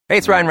Hey,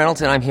 it's Ryan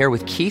Reynolds, and I'm here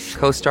with Keith,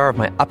 co-star of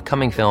my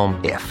upcoming film,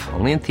 If,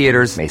 only in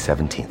theaters May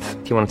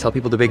 17th. Do you want to tell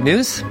people the big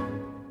news?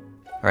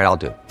 All right, I'll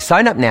do it.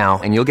 Sign up now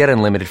and you'll get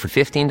unlimited for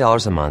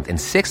 $15 a month and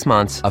 6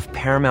 months of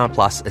Paramount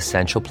Plus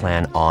Essential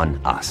Plan on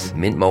us.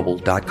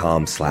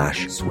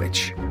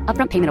 MintMobile.com/switch.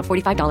 Upfront payment of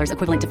 $45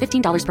 equivalent to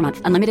 $15 per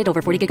month. Unlimited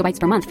over 40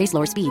 gigabytes per month. Face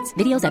lower speeds.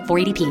 Videos at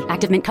 480p.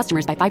 Active Mint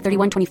customers by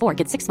 531.24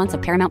 get 6 months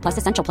of Paramount Plus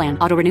Essential Plan.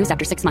 Auto renews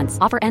after 6 months.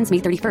 Offer ends May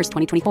 31st,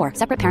 2024.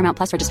 Separate Paramount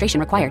Plus registration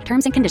required.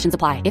 Terms and conditions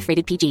apply if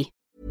rated PG.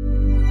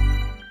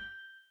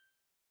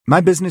 My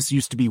business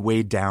used to be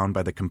weighed down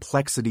by the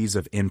complexities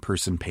of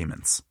in-person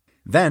payments.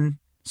 Then,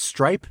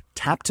 Stripe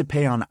Tap to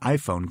Pay on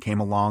iPhone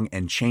came along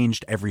and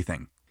changed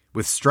everything.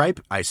 With Stripe,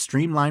 I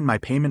streamlined my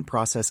payment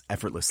process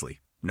effortlessly.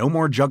 No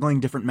more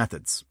juggling different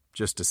methods.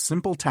 Just a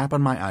simple tap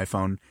on my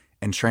iPhone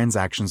and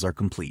transactions are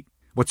complete.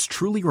 What's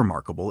truly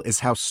remarkable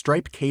is how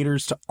Stripe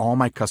caters to all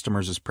my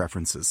customers'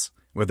 preferences.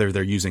 Whether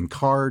they're using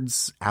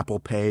cards, Apple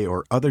Pay,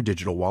 or other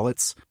digital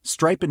wallets,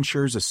 Stripe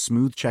ensures a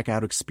smooth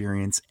checkout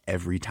experience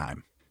every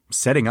time.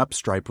 Setting up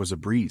Stripe was a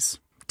breeze,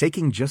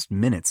 taking just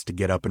minutes to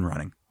get up and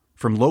running.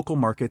 From local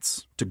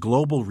markets to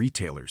global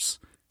retailers,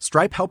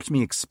 Stripe helped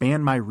me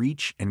expand my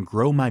reach and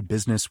grow my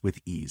business with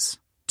ease.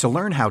 To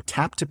learn how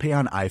Tap to Pay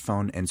on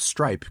iPhone and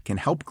Stripe can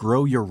help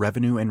grow your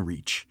revenue and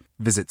reach,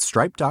 visit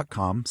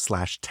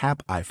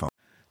stripe.com/tapiphone.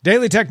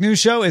 Daily Tech News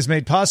Show is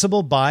made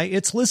possible by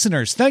its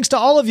listeners. Thanks to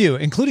all of you,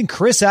 including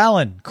Chris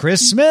Allen,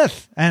 Chris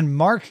Smith, and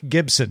Mark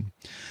Gibson.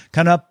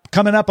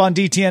 Coming up on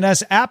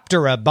DTNS,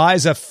 Aptera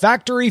buys a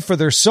factory for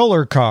their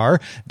solar car.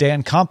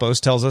 Dan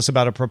Campos tells us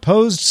about a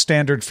proposed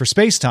standard for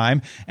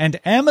spacetime. And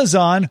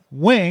Amazon,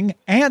 Wing,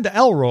 and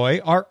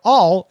Elroy are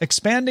all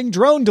expanding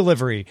drone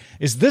delivery.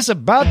 Is this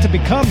about to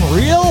become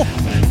real?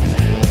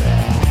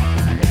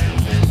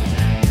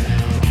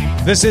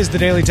 This is the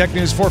Daily Tech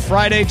News for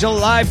Friday,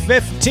 July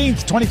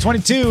 15th,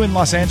 2022 in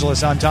Los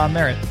Angeles. I'm Tom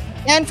Merritt.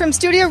 And from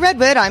Studio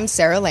Redwood, I'm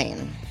Sarah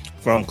Lane.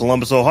 From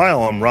Columbus,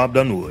 Ohio, I'm Rob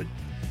Dunwood.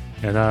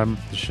 And I'm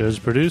the show's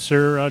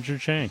producer, Roger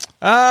Chang.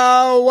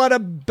 Oh, what a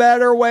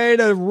better way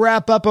to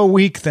wrap up a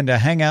week than to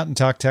hang out and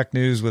talk tech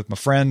news with my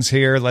friends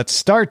here. Let's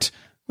start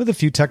with a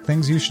few tech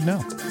things you should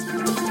know.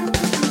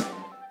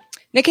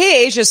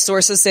 Nikkei Asia's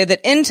sources say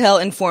that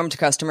Intel informed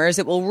customers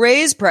it will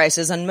raise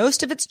prices on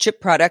most of its chip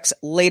products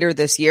later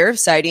this year,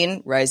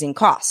 citing rising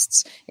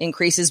costs.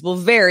 Increases will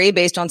vary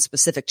based on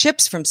specific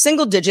chips, from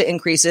single-digit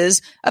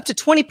increases up to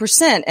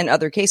 20% in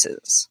other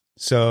cases.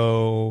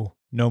 So,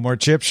 no more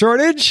chip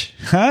shortage?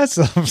 Huh?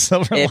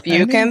 If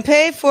you can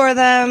pay for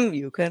them,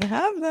 you can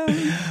have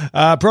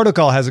them.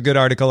 Protocol has a good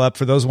article up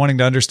for those wanting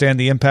to understand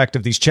the impact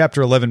of these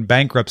Chapter 11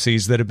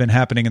 bankruptcies that have been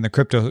happening in the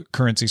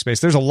cryptocurrency space.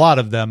 There's a lot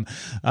of them.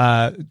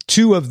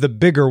 Two of the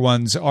bigger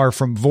ones are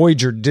from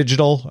Voyager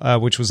Digital,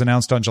 which was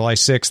announced on July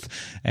 6th,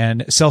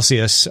 and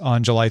Celsius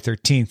on July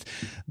 13th.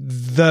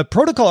 The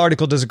Protocol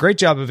article does a great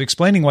job of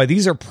explaining why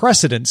these are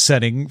precedent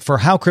setting for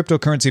how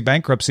cryptocurrency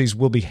bankruptcies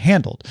will be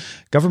handled.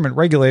 Government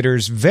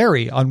regulators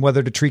vary on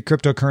whether to treat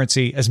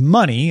cryptocurrency as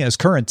money, as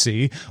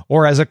currency,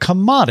 or as a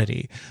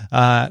commodity.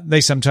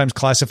 They sometimes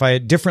classify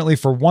it differently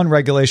for one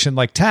regulation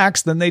like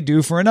tax than they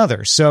do for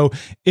another. So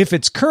if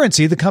it's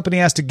currency, the company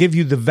has to give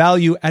you the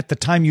value at the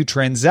time you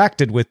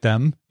transacted with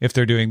them if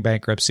they're doing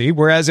bankruptcy.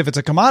 Whereas if it's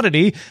a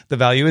commodity, the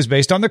value is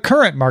based on the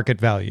current market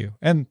value.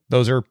 And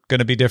those are going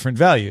to be different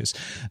values.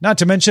 Not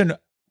to mention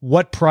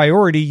what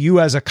priority you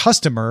as a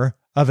customer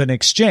of an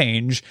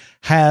exchange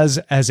has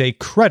as a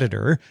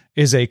creditor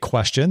is a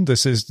question.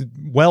 This is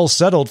well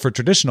settled for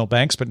traditional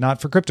banks, but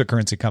not for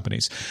cryptocurrency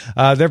companies.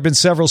 There have been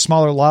several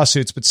smaller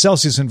lawsuits, but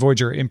Celsius and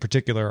Voyager in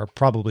particular are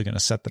probably going to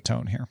set the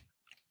tone here.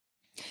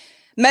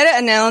 Meta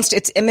announced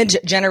its image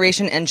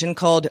generation engine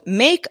called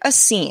Make a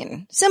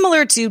Scene,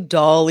 similar to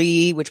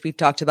DALL-E, which we've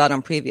talked about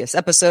on previous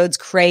episodes,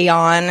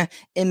 Crayon,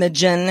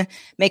 Imagen.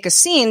 Make a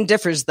Scene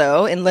differs,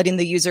 though, in letting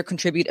the user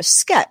contribute a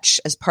sketch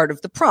as part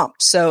of the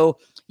prompt. So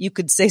you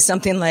could say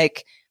something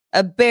like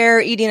a bear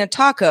eating a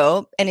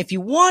taco, and if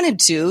you wanted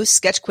to,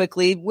 sketch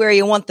quickly where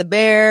you want the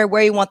bear,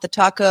 where you want the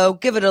taco,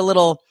 give it a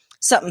little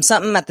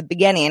something at the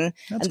beginning.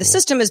 That's and the cool.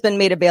 system has been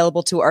made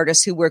available to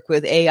artists who work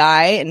with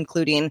AI,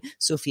 including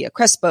Sophia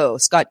Crespo,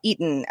 Scott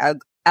Eaton,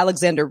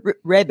 Alexander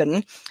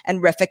Rabin,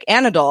 and Refik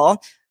Anadol,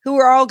 who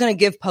are all going to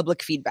give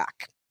public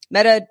feedback.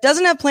 Meta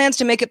doesn't have plans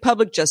to make it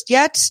public just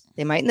yet.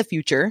 They might in the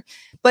future.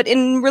 But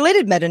in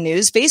related Meta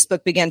news,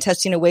 Facebook began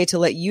testing a way to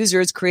let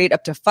users create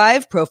up to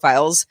 5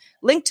 profiles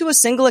linked to a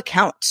single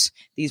account.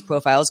 These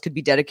profiles could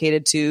be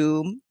dedicated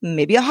to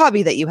maybe a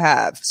hobby that you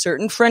have,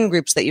 certain friend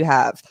groups that you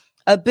have,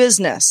 a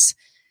business.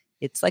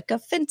 It's like a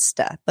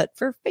Finsta, but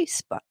for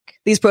Facebook.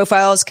 These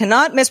profiles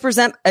cannot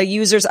misrepresent a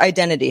user's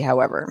identity,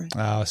 however.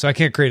 So I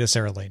can't create a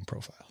Sarah Lane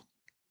profile.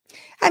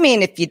 I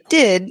mean, if you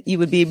did, you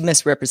would be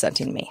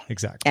misrepresenting me.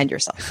 Exactly. And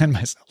yourself. And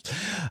myself.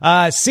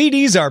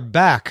 CDs are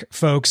back,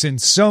 folks, in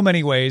so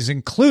many ways,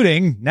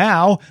 including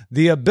now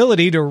the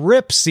ability to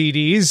rip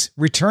CDs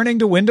returning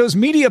to Windows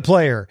Media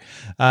Player.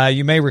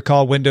 You may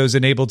recall Windows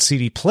enabled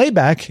CD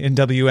playback in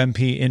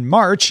WMP in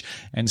March,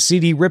 and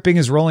CD ripping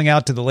is rolling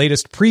out to the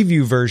latest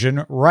preview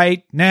version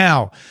right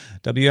now.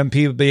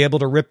 WMP will be able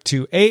to rip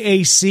to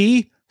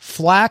AAC,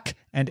 FLAC,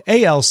 and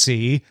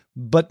ALC,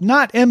 but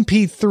not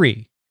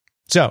MP3.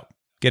 So,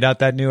 get out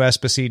that new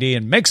ESPA CD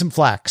and make some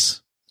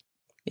flax.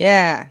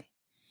 Yeah.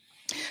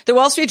 The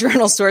Wall Street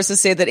Journal sources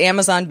say that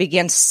Amazon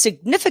began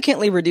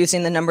significantly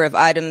reducing the number of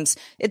items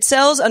it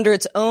sells under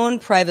its own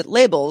private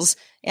labels,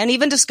 and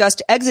even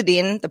discussed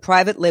exiting the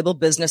private label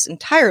business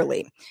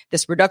entirely.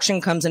 This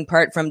reduction comes in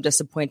part from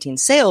disappointing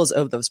sales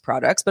of those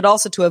products, but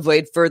also to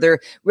avoid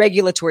further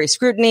regulatory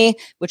scrutiny,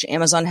 which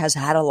Amazon has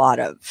had a lot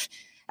of.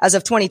 As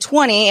of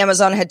 2020,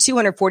 Amazon had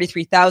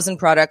 243,000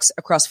 products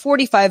across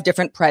 45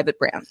 different private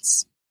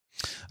brands.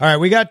 All right,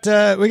 we got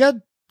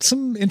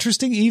some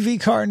interesting EV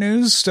car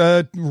news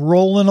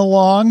rolling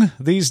along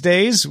these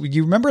days.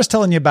 You remember us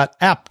telling you about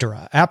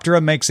Aptera.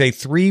 Aptera makes a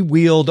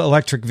 3-wheeled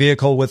electric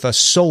vehicle with a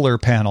solar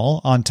panel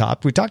on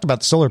top. We talked about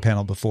the solar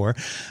panel before.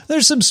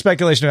 There's some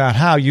speculation about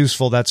how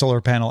useful that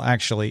solar panel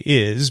actually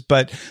is,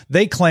 but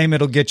they claim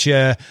it'll get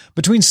you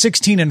between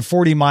 16 and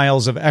 40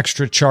 miles of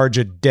extra charge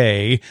a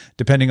day,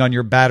 depending on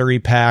your battery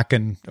pack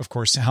and, of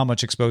course, how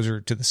much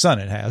exposure to the sun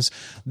it has.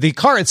 The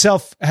car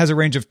itself has a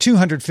range of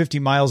 250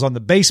 miles on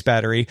the base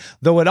battery,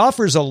 though it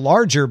offers a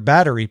larger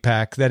battery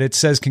pack that it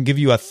says can give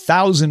you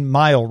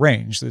 1,000-mile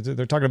range.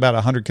 They're talking about a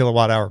 100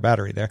 kilowatt hour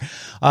battery there.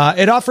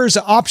 It offers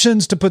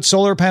options to put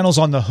solar panels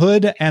on the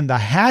hood and the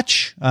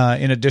hatch,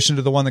 in addition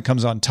to the one that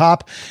comes on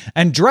top,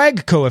 and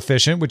drag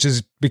coefficient, which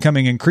is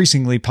becoming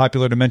increasingly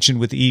popular to mention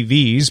with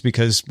EVs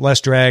because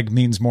less drag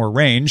means more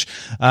range.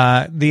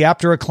 The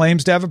Aptera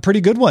claims to have a pretty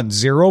good one,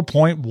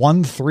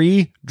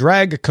 0.13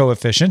 drag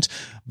coefficient.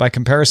 By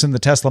comparison, the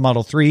Tesla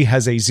Model 3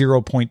 has a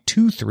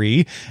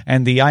 0.23,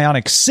 and the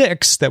Ioniq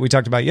 6 that we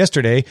talked about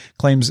yesterday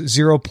claims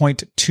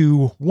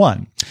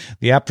 0.21.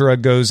 The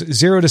Aptera goes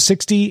 0 to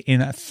 60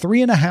 in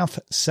 3.5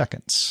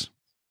 seconds.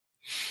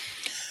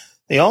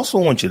 They also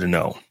want you to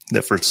know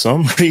that for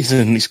some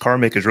reason, these car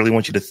makers really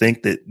want you to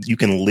think that you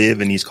can live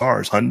in these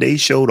cars. Hyundai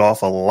showed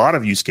off a lot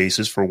of use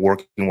cases for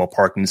working while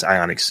parked in this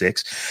Ioniq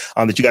 6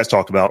 that you guys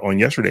talked about on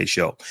yesterday's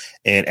show.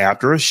 And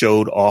Aptera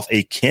showed off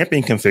a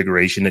camping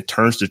configuration that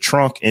turns the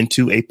trunk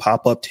into a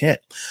pop-up tent.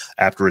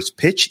 Aptera's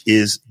pitch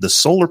is the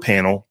solar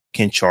panel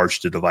can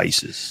charge the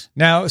devices.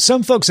 Now,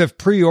 some folks have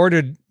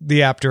pre-ordered the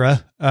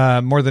Aptera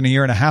more than a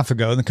year and a half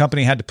ago, and the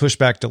company had to push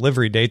back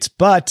delivery dates.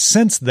 But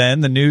since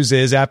then, the news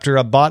is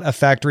Aptera bought a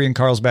factory in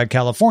Carlsbad,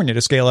 California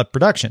to scale up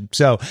production.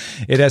 So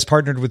it has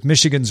partnered with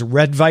Michigan's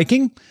Red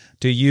Viking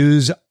to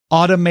use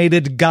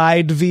automated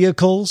guide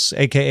vehicles,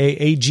 aka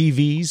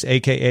AGVs,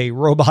 aka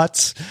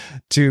robots,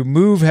 to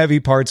move heavy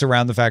parts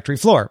around the factory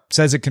floor. It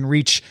says it can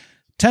reach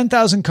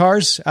 10,000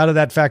 cars out of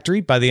that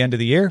factory by the end of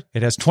the year.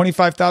 It has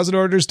 25,000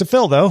 orders to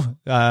fill, though.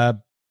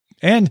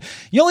 And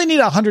you only need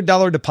a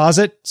 $100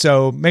 deposit,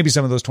 so maybe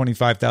some of those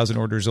 25,000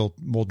 orders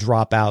will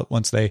drop out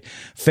once they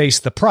face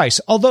the price.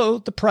 Although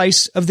the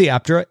price of the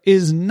Aptera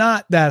is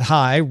not that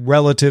high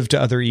relative to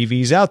other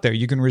EVs out there.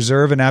 You can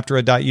reserve an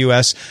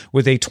Aptera.us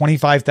with a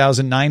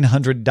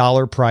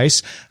 $25,900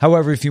 price.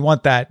 However, if you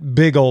want that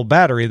big old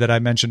battery that I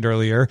mentioned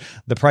earlier,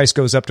 the price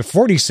goes up to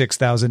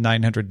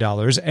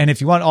 $46,900. And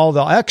if you want all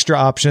the extra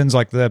options,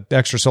 like the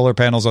extra solar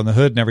panels on the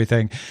hood and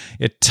everything,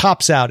 it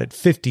tops out at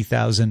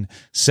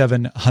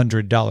 $50,700.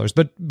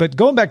 But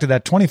going back to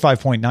that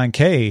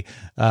 25.9K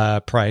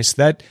price,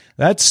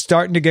 that's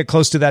starting to get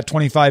close to that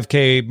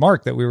 25K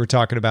mark that we were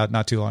talking about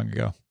not too long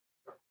ago.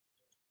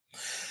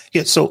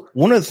 Yeah. So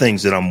one of the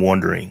things that I'm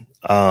wondering,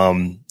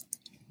 the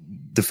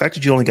fact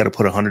that you only got to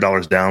put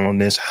 $100 down on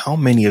this, how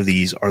many of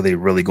these are they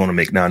really going to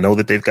make? Now, I know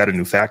that they've got a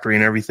new factory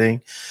and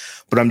everything,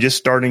 but I'm just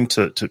starting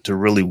to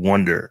really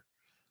wonder,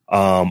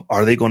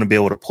 are they going to be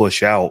able to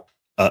push out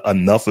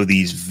enough of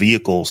these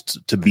vehicles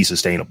to be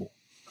sustainable?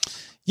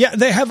 Yeah,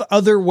 they have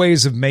other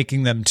ways of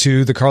making them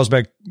too. The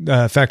Carlsbad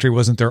factory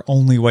wasn't their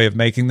only way of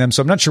making them,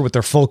 so I'm not sure what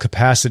their full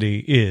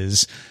capacity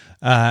is.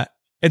 And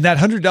that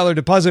 $100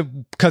 deposit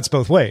cuts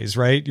both ways,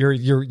 right?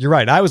 You're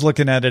right. I was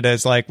looking at it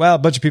as like, well, a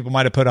bunch of people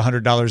might have put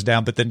 $100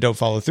 down, but then don't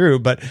follow through.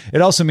 But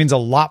it also means a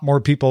lot more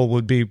people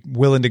would be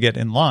willing to get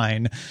in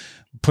line,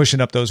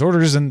 pushing up those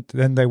orders, and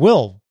then they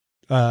will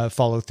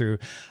follow through.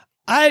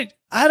 I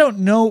don't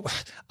know.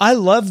 I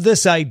love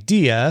this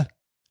idea.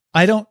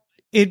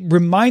 It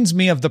reminds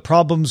me of the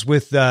problems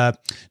with, do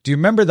you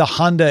remember the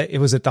Honda? It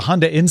was at the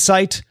Honda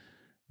Insight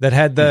that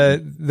had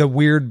the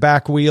weird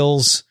back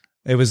wheels.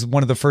 It was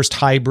one of the first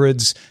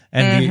hybrids,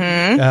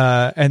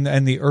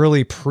 and the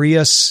early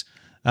Prius,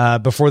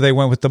 before they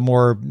went with the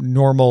more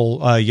normal,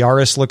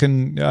 Yaris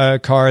looking,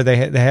 car. They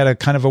had a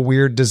kind of a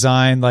weird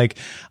design. Like,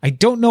 I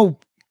don't know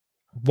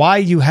why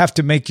you have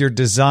to make your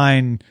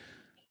design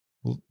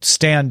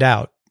stand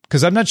out,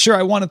 because I'm not sure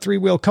I want a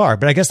 3-wheel car,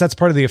 but I guess that's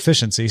part of the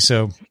efficiency.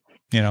 So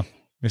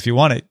if you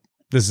want it,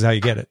 this is how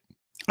you get it.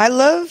 I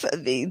love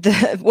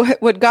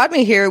what got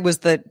me here was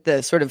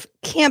the sort of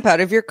camp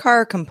out of your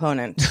car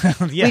component.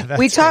 Yeah,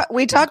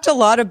 we talked a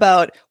lot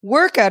about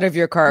work out of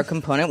your car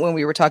component when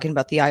we were talking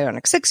about the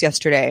Ioniq 6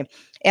 yesterday,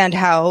 and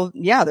how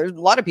there's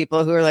a lot of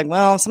people who are like,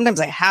 well, sometimes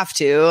I have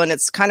to, and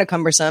it's kind of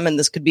cumbersome, and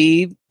this could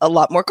be a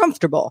lot more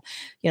comfortable,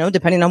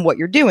 depending on what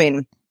you're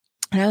doing.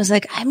 And I was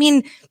like, I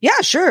mean,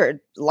 yeah, sure. A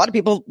lot of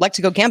people like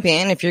to go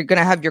camping. If you're going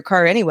to have your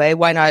car anyway,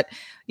 why not,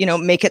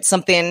 make it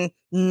something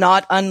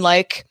not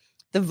unlike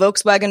the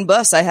Volkswagen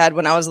bus I had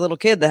when I was a little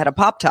kid that had a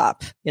pop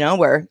top,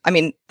 where, I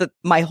mean,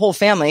 my whole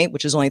family,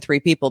 which is only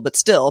 3 people, but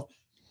still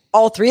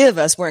all 3 of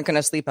us weren't going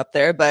to sleep up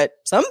there, but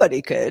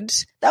somebody could.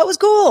 That was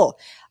cool.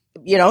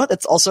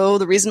 That's also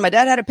the reason my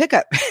dad had a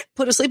pickup,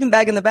 put a sleeping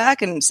bag in the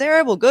back and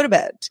Sarah will go to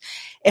bed.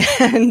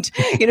 And,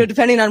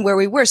 depending on where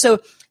we were. So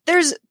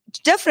there's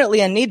definitely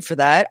a need for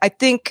that. I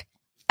think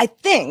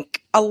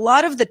a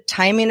lot of the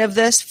timing of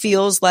this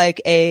feels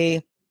like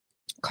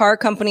car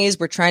companies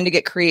were trying to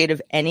get creative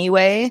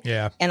anyway.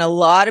 Yeah. And a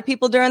lot of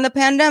people during the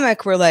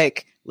pandemic were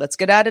like, let's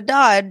get out of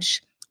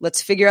Dodge.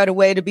 Let's figure out a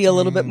way to be a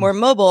little bit more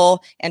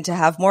mobile and to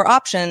have more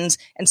options.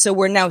 And so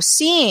we're now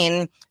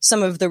seeing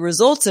some of the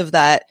results of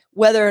that.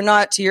 Whether or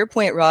not, to your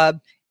point,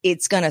 Rob,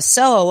 it's going to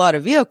sell a lot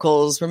of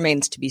vehicles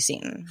remains to be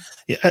seen.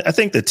 Yeah, I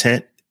think the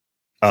tent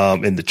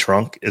in the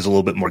trunk is a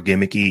little bit more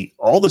gimmicky.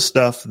 All the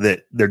stuff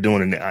that they're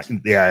doing in the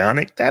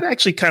Ioniq, that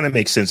actually kind of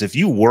makes sense. If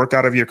you work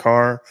out of your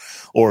car,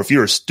 or if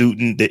you're a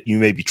student that you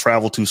maybe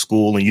travel to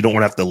school and you don't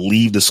want to have to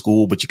leave the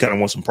school, but you kind of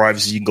want some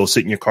privacy, you can go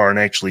sit in your car and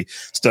actually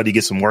study,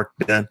 get some work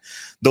done.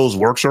 Those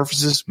work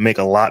surfaces make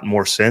a lot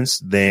more sense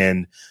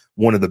than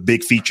one of the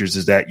big features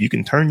is that you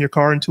can turn your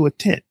car into a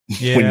tent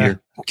when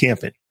you're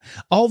camping.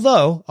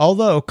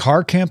 Although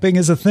car camping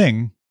is a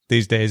thing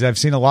these days. I've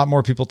seen a lot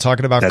more people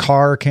talking about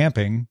car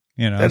camping.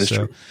 That is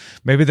true.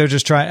 Maybe they're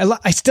just trying.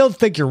 I still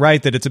think you're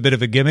right that it's a bit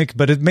of a gimmick,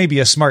 but it may be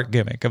a smart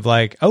gimmick of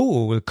like,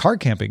 oh, car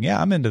camping. Yeah,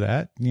 I'm into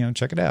that.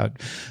 Check it out.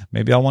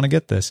 Maybe I'll want to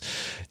get this.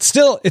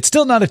 It's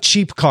still not a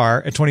cheap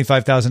car at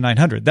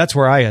 $25,900. That's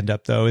where I end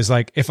up though, is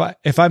like,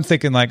 if I'm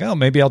thinking like, oh,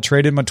 maybe I'll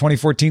trade in my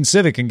 2014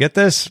 Civic and get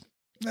this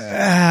for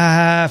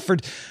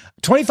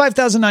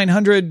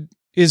 $25,900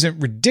 isn't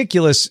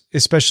ridiculous,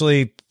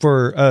 especially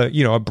for,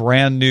 a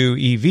brand new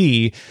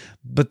EV,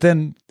 but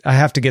then I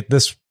have to get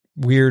this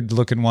weird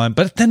looking one,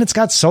 but then it's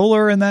got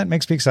solar and that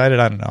makes me excited.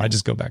 I don't know. I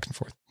just go back and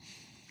forth.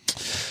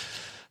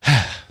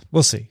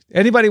 We'll see.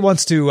 Anybody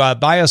wants to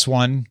buy us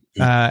one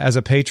as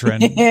a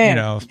patron,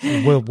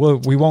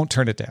 we won't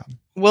turn it down.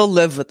 We'll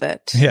live with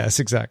it. Yes,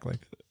 exactly.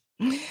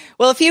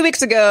 Well, a few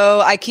weeks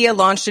ago, IKEA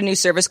launched a new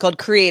service called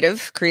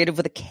Creative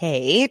with a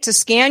K, to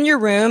scan your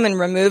room and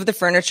remove the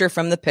furniture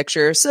from the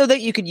picture so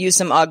that you could use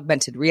some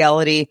augmented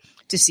reality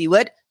to see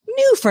what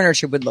new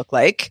furniture would look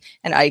like.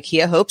 And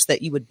IKEA hopes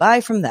that you would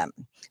buy from them.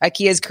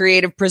 IKEA's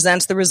Creative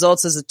presents the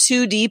results as a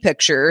 2D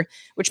picture,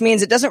 which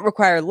means it doesn't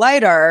require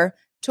LiDAR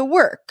to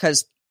work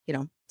because,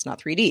 it's not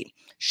 3D.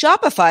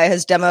 Shopify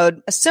has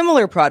demoed a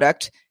similar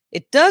product.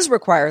 It does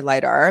require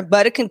LiDAR,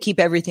 but it can keep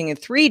everything in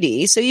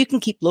 3D, so you can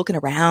keep looking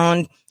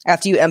around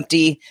after you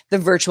empty the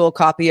virtual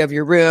copy of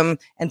your room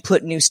and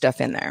put new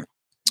stuff in there.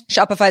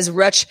 Shopify's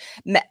Rutch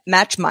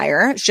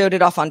Matchmeyer showed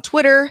it off on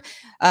Twitter.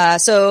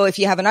 So if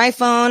you have an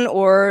iPhone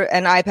or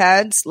an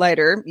iPad's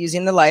LiDAR,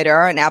 using the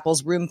LiDAR and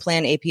Apple's Room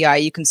Plan API,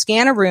 you can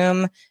scan a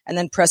room and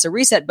then press a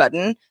reset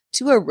button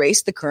to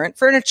erase the current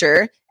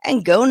furniture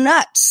and go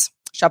nuts.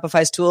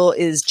 Shopify's tool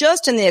is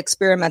just in the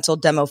experimental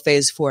demo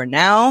phase for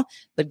now,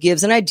 but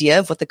gives an idea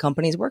of what the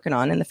company's working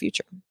on in the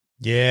future.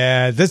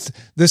 Yeah, this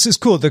is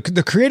cool.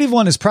 The Creative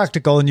one is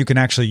practical and you can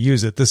actually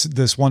use it.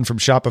 This one from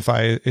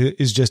Shopify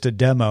is just a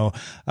demo,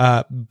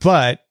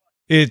 but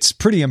it's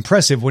pretty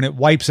impressive when it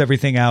wipes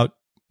everything out,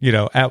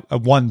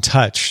 at one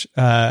touch.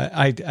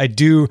 I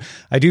do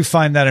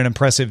find that an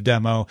impressive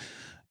demo.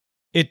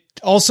 It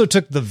also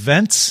took the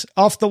vents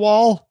off the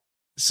wall.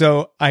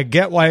 So I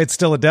get why it's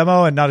still a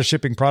demo and not a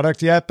shipping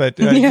product yet, but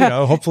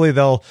hopefully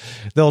they'll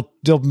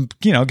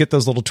get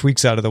those little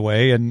tweaks out of the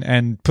way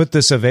and put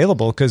this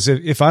available. Because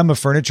if I'm a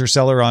furniture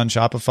seller on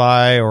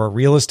Shopify or a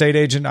real estate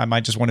agent, I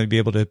might just want to be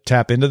able to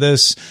tap into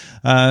this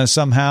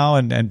somehow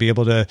and be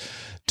able to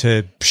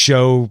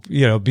show,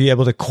 be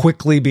able to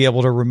quickly be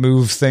able to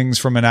remove things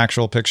from an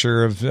actual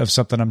picture of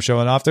something I'm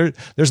showing off.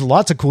 There's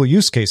lots of cool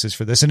use cases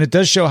for this, and it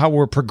does show how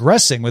we're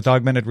progressing with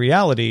augmented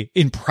reality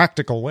in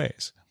practical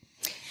ways.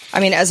 I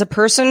mean, as a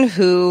person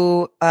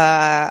who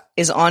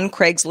is on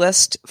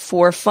Craigslist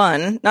for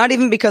fun, not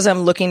even because I'm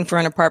looking for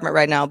an apartment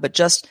right now, but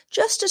just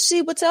to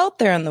see what's out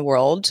there in the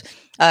world,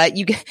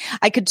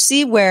 I could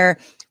see where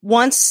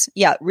once,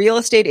 real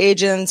estate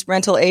agents,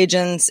 rental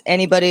agents,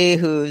 anybody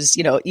who's,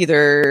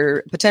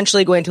 either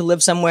potentially going to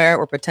live somewhere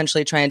or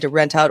potentially trying to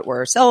rent out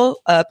or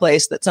sell a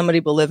place that somebody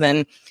will live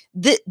in,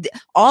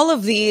 all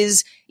of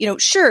these,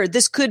 sure,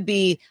 this could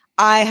be,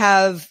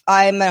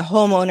 I'm a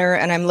homeowner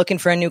and I'm looking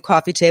for a new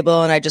coffee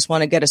table and I just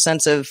want to get a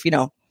sense of,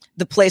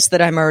 the place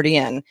that I'm already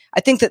in.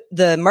 I think that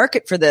the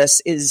market for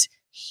this is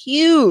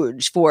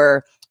huge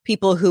for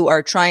people who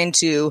are trying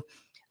to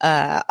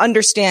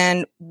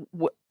understand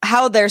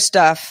how their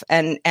stuff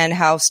and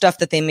how stuff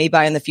that they may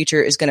buy in the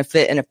future is going to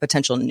fit in a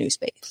potential new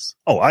space.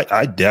 Oh,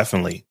 I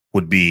definitely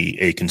would be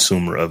a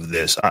consumer of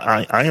this.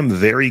 I am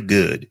very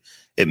good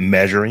at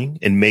measuring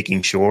and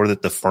making sure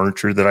that the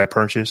furniture that I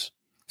purchase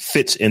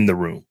fits in the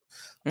room.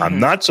 Mm-hmm. I'm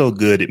not so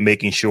good at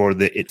making sure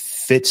that it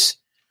fits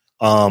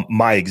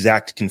my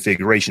exact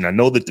configuration. I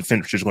know that the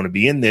furniture is going to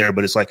be in there,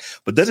 but it's like,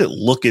 but does it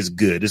look as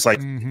good? It's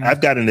like,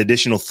 I've got an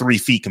additional 3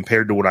 feet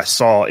compared to what I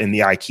saw in the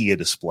IKEA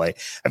display.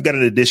 I've got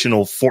an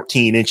additional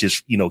 14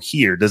 inches,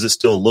 here. Does it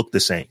still look the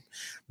same?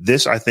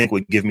 This, I think,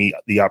 would give me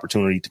the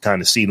opportunity to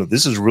kind of see,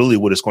 this is really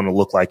what it's going to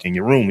look like in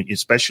your room,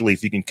 especially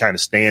if you can kind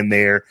of stand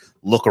there,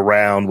 look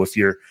around with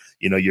your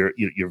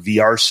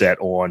VR set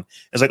on.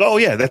 It's like, oh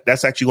yeah,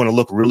 that's actually going to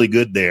look really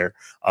good there.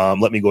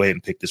 Let me go ahead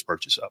and pick this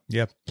purchase up.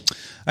 Yep.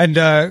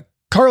 And,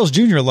 Carl's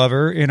Jr.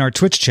 lover in our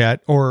Twitch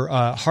chat, or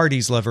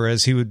Hardy's lover,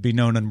 as he would be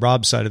known on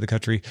Rob's side of the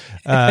country,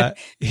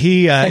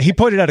 he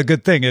pointed out a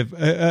good thing,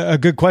 a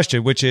good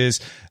question, which is,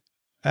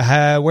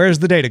 where's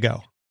the data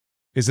go?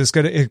 Is this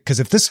going to, because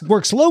if this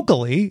works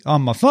locally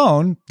on my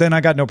phone, then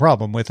I got no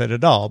problem with it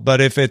at all. But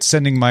if it's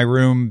sending my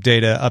room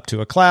data up to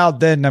a cloud,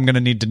 then I'm going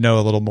to need to know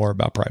a little more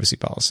about privacy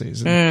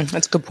policies.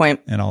 That's a good point.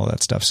 And all of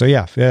that stuff. So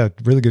yeah,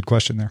 really good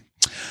question there.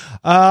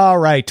 All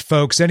right,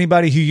 folks.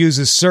 Anybody who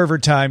uses server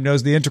time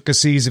knows the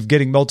intricacies of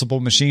getting multiple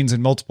machines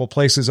in multiple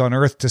places on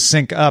Earth to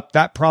sync up.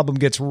 That problem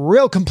gets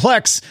real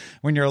complex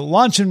when you're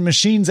launching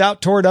machines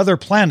out toward other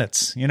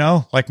planets,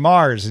 like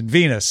Mars and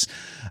Venus.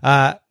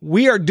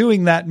 We are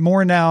doing that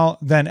more now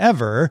than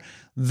ever.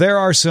 There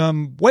are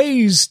some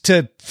ways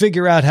to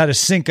figure out how to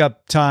sync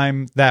up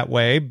time that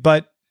way,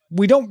 but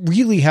we don't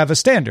really have a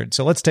standard.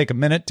 So let's take a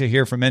minute to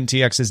hear from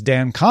NTX's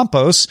Dan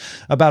Campos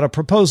about a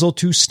proposal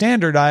to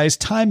standardize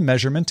time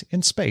measurement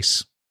in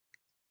space.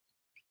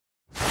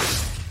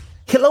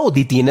 Hello,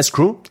 DTNS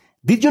crew.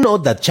 Did you know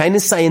that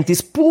Chinese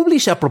scientists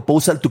published a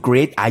proposal to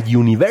create a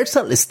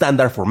universal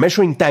standard for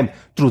measuring time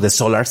through the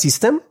solar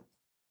system?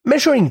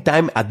 Measuring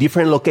time at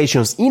different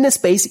locations in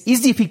space is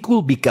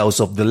difficult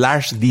because of the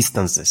large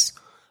distances.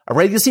 A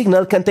radio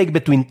signal can take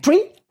between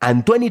 3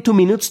 and 22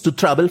 minutes to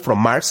travel from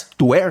Mars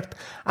to Earth,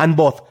 and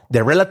both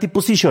the relative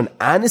position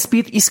and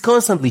speed is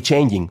constantly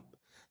changing.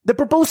 The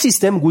proposed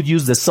system would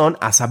use the sun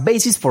as a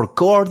basis for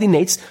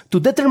coordinates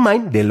to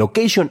determine the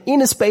location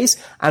in space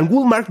and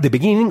will mark the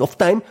beginning of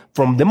time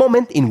from the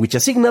moment in which a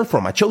signal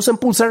from a chosen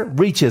pulsar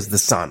reaches the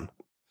sun.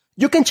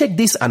 You can check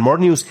this and more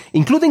news,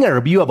 including a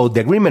review about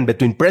the agreement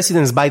between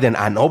Presidents Biden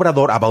and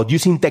Obrador about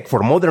using tech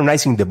for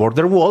modernizing the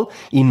border wall,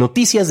 in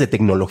Noticias de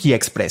Tecnología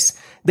Express,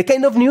 the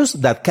kind of news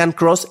that can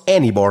cross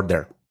any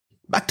border.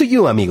 Back to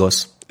you,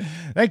 amigos.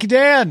 Thank you,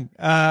 Dan.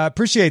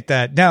 Appreciate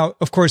that. Now,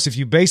 of course, if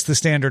you base the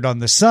standard on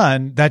the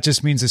sun, that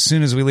just means as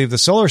soon as we leave the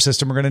solar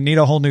system, we're going to need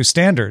a whole new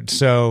standard.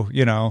 So,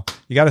 you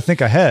got to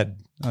think ahead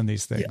on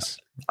these things. Yeah.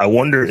 I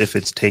wonder if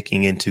it's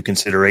taking into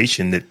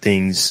consideration that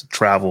things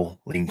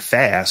traveling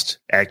fast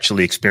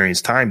actually experience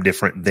time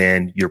different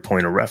than your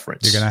point of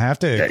reference. You're going to have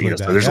to include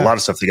that. So there's a lot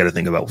of stuff you got to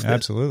think about with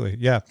Absolutely.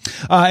 Yeah.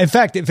 In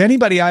fact, if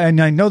anybody, I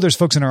know there's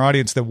folks in our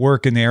audience that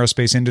work in the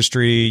aerospace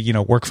industry,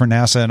 work for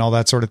NASA and all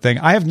that sort of thing.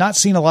 I have not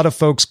seen a lot of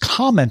folks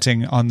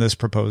commenting on this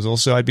proposal.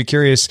 So I'd be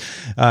curious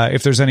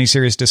if there's any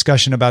serious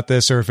discussion about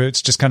this, or if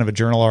it's just kind of a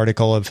journal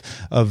article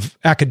of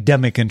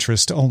academic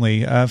interest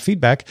only.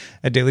 Feedback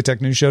at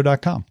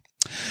dailytechnewsshow.com.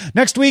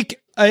 Next week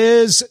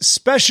is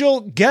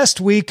special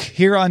guest week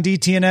here on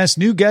DTNS.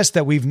 New guest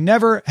that we've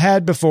never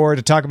had before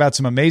to talk about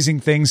some amazing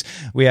things.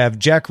 We have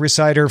Jack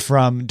Rhysider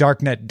from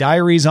Darknet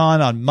Diaries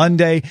on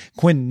Monday.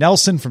 Quinn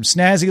Nelson from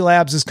Snazzy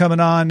Labs is coming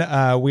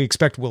on. We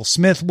expect Will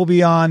Smith will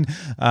be on,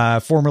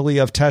 formerly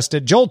of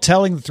Tested. Joel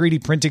Telling, the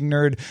 3D printing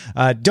nerd.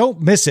 Don't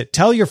miss it.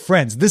 Tell your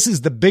friends. This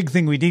is the big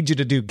thing we need you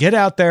to do. Get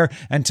out there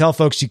and tell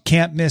folks you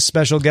can't miss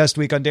special guest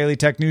week on Daily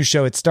Tech News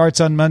Show. It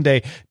starts on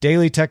Monday.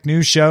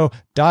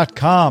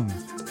 dailytechnewsshow.com.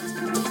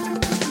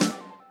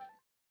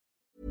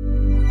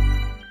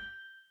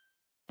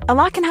 A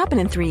lot can happen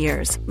in 3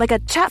 years, like a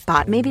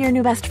chatbot may be your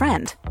new best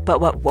friend. But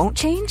what won't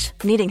change?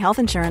 Needing health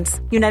insurance.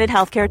 United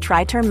Healthcare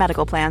Tri-Term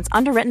Medical Plans,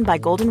 underwritten by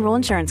Golden Rule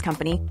Insurance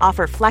Company,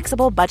 offer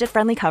flexible,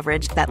 budget-friendly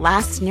coverage that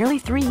lasts nearly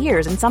 3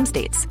 years in some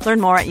states. Learn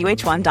more at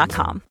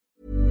uh1.com.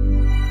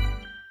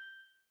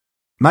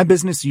 My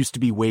business used to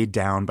be weighed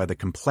down by the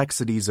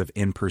complexities of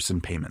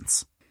in-person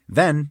payments.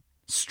 Then,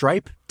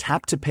 Stripe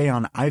Tap to Pay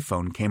on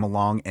iPhone came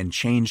along and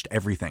changed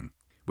everything.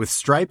 With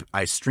Stripe,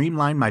 I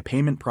streamlined my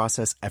payment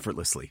process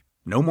effortlessly.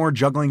 No more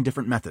juggling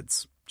different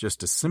methods.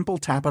 Just a simple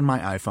tap on my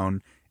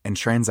iPhone and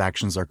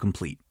transactions are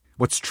complete.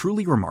 What's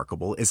truly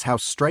remarkable is how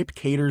Stripe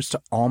caters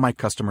to all my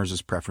customers'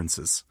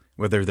 preferences.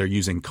 Whether they're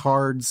using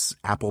cards,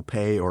 Apple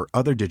Pay, or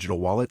other digital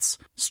wallets,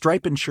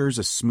 Stripe ensures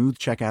a smooth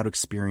checkout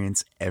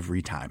experience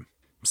every time.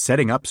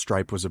 Setting up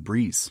Stripe was a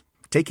breeze,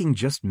 taking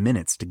just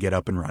minutes to get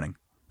up and running.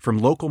 From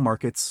local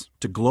markets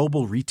to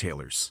global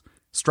retailers,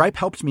 Stripe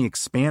helped me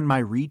expand my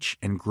reach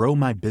and grow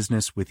my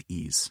business with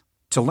ease.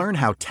 To learn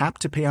how Tap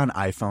to Pay on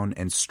iPhone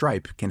and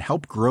Stripe can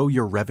help grow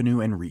your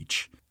revenue and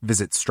reach,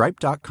 Visit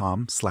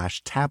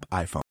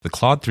stripe.com/tapiphone. The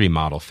Claude 3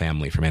 model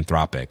family from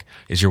Anthropic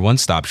is your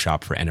one-stop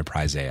shop for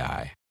enterprise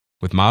AI.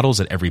 With models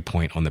at every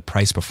point on the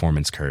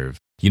price-performance curve,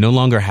 you no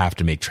longer have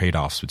to make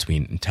trade-offs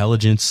between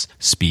intelligence,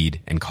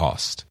 speed, and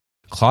cost.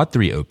 Claude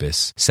 3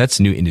 Opus sets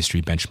new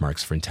industry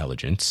benchmarks for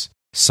intelligence.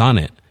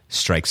 Sonnet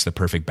strikes the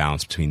perfect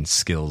balance between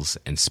skills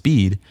and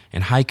speed.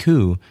 And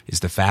Haiku is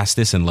the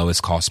fastest and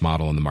lowest cost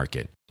model in the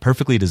market,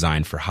 perfectly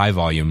designed for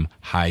high-volume,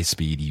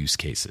 high-speed use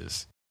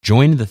cases.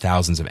 Join the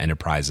thousands of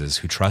enterprises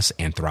who trust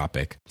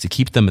Anthropic to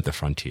keep them at the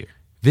frontier.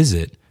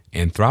 Visit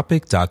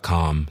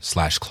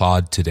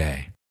anthropic.com/Claude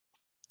today.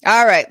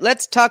 All right,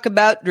 let's talk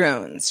about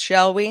drones,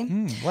 shall we?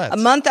 Let's. A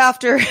month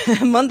after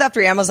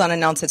Amazon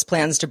announced its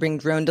plans to bring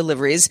drone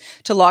deliveries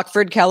to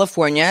Lockford,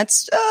 California,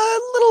 it's a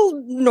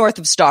little north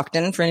of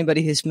Stockton for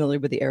anybody who's familiar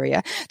with the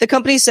area. The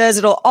company says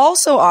it'll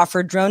also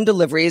offer drone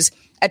deliveries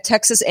at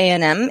Texas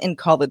A&M in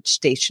College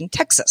Station,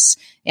 Texas.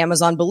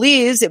 Amazon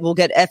believes it will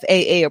get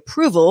FAA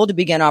approval to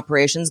begin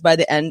operations by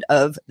the end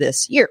of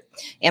this year.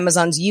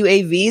 Amazon's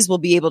UAVs will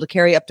be able to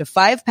carry up to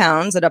 5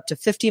 pounds at up to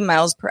 50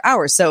 miles per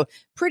hour. So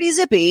pretty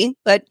zippy,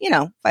 but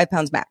 5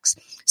 pounds max.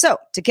 So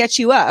to catch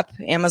you up,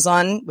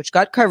 Amazon, which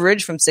got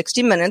coverage from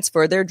 60 Minutes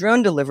for their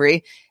drone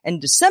delivery in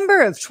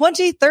December of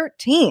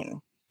 2013,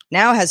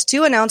 now has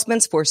 2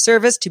 announcements for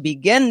service to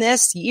begin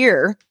this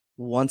year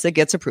once it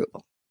gets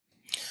approval.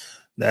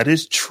 That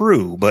is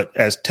true, but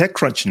as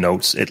TechCrunch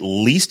notes, at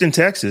least in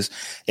Texas,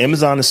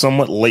 Amazon is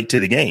somewhat late to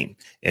the game.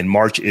 In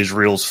March,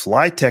 Israel's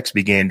Flytex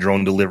began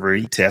drone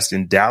delivery tests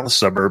in Dallas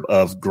suburb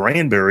of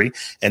Granbury,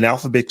 and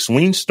Alphabet's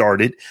Wing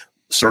started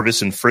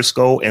service in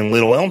Frisco and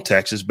Little Elm,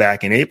 Texas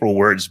back in April,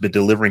 where it's been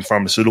delivering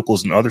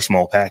pharmaceuticals and other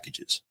small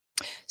packages.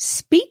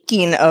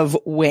 Speaking of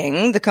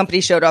Wing, the company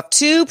showed off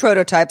 2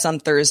 prototypes on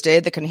Thursday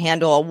that can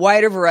handle a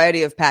wider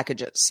variety of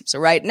packages. So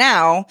right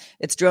now,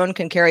 its drone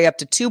can carry up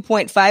to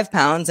 2.5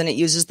 pounds, and it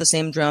uses the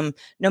same drum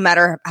no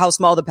matter how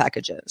small the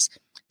package is.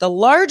 The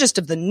largest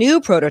of the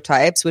new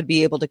prototypes would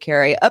be able to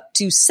carry up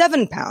to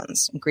 7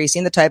 pounds,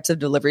 increasing the types of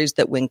deliveries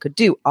that Wing could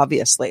do,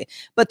 obviously.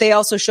 But they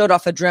also showed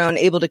off a drone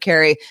able to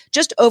carry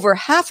just over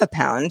half a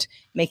pound,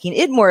 making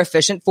it more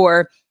efficient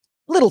for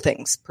little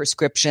things,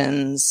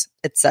 prescriptions,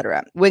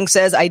 etc. Wing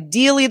says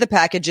ideally the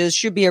packages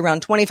should be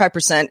around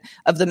 25%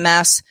 of the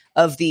mass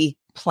of the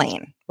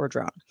plane or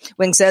drone.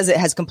 Wing says it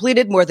has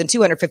completed more than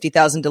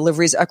 250,000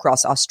 deliveries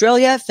across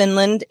Australia,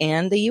 Finland,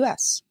 and the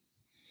US.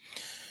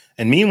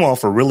 And meanwhile,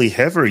 for really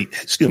heavy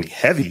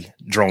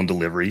drone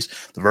deliveries,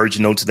 The Verge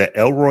notes that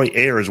Elroy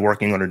Air is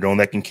working on a drone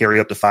that can carry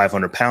up to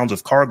 500 pounds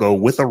of cargo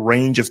with a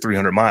range of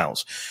 300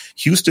 miles.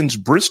 Houston's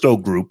Bristow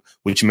Group,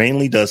 which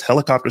mainly does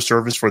helicopter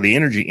service for the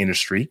energy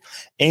industry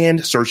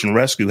and search and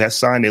rescue, has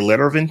signed a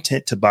letter of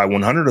intent to buy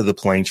 100 of the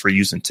planes for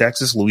use in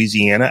Texas,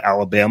 Louisiana,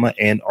 Alabama,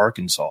 and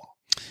Arkansas.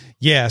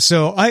 Yeah,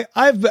 so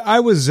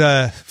I was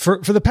for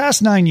the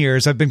past 9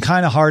 years I've been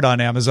kind of hard on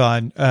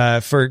Amazon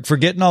for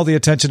getting all the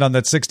attention on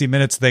that 60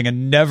 Minutes thing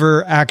and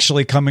never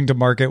actually coming to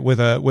market with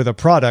a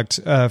product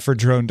for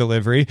drone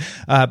delivery.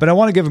 But I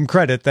want to give them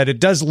credit that it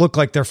does look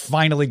like they're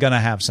finally going to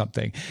have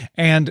something,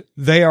 and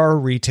they are a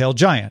retail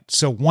giant.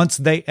 So once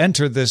they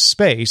enter this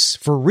space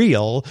for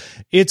real,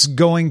 it's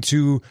going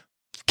to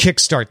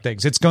kickstart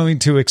things. It's going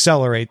to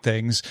accelerate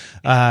things.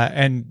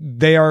 And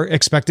they are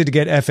expected to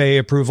get FAA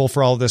approval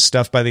for all this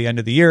stuff by the end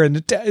of the year. And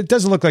it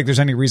doesn't look like there's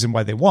any reason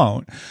why they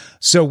won't.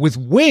 So with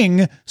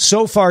Wing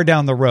so far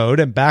down the road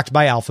and backed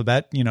by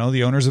Alphabet,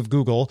 the owners of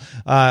Google,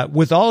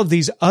 with all of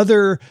these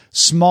other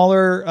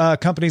smaller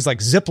companies like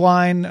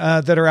Zipline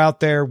that are out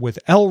there, with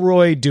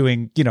Elroy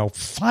doing,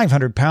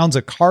 500 pounds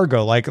of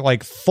cargo,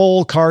 like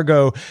full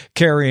cargo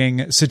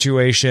carrying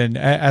situation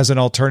as an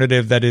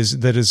alternative that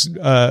is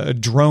a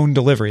drone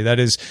delivery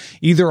that is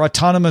either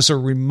autonomous or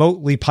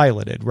remotely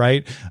piloted,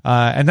 right?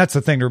 And that's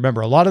the thing to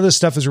remember. A lot of this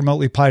stuff is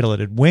remotely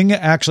piloted. Wing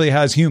actually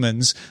has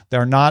humans.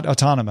 They're not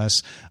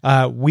autonomous.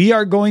 We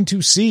are going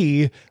to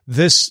see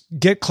this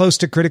get close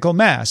to critical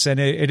mass, and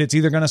it's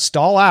either going to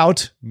stall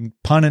out,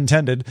 pun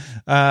intended,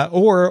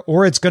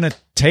 or it's going to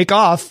take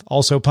off,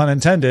 also pun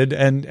intended.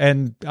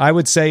 And I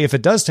would say if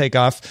it does take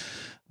off,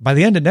 by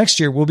the end of next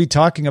year, we'll be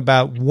talking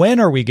about when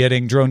are we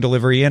getting drone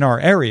delivery in our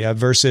area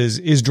versus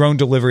is drone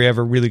delivery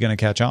ever really going to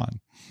catch on?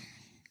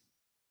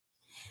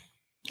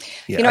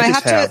 Yeah, I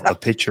just have a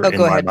picture in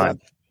my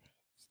mind.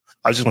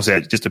 I was just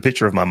going to say, just a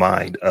picture of my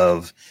mind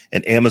of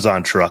an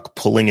Amazon truck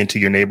pulling into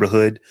your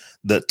neighborhood.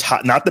 The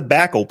top, not the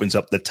back opens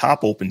up, the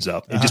top opens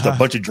up, and just a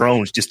bunch of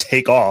drones just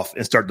take off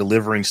and start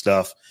delivering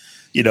stuff,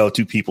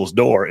 to people's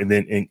door, and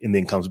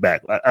then comes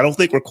back. I don't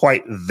think we're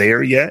quite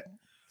there yet,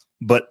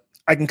 but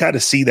I can kind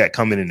of see that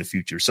coming in the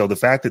future. So the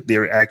fact that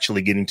they're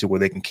actually getting to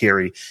where they can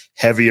carry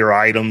heavier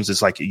items,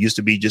 it's like it used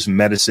to be just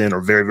medicine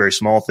or very, very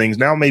small things.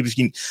 Now, maybe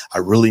if I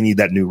really need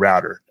that new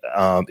router,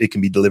 it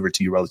can be delivered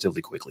to you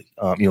relatively quickly.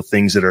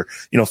 Things that are,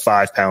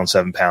 5 pounds,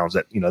 7 pounds,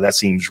 that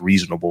seems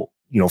reasonable,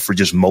 for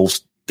just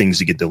most things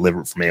to get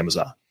delivered from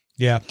Amazon.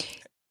 Yeah.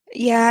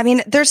 Yeah, I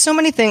mean, there's so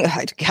many things.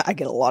 I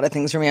get a lot of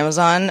things from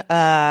Amazon,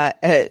 but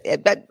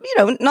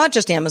not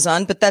just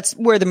Amazon, but that's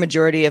where the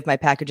majority of my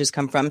packages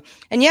come from.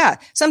 And yeah,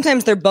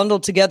 sometimes they're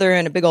bundled together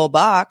in a big old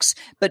box,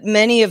 but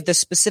many of the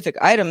specific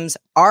items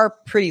are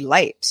pretty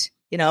light.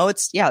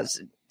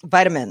 It's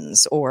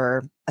vitamins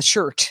or a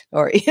shirt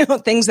or,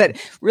 things that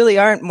really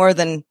aren't more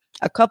than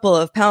a couple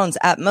of pounds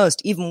at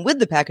most, even with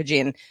the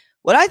packaging.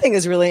 What I think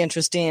is really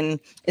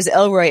interesting is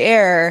Elroy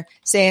Air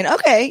saying,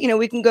 okay,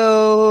 we can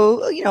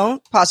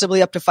go,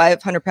 possibly up to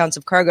 500 pounds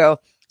of cargo,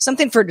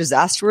 something for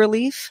disaster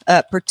relief,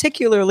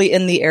 particularly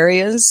in the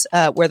areas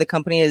where the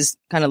company is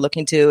kind of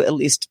looking to at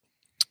least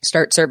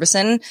start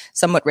servicing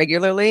somewhat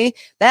regularly.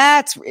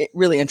 That's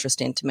really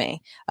interesting to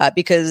me,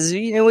 because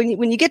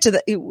when you get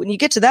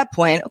to that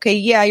point, okay,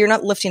 yeah, you're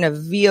not lifting a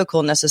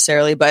vehicle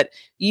necessarily, but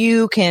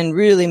you can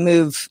really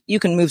move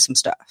some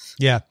stuff.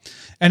 Yeah.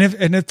 And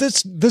if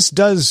this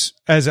does,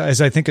 as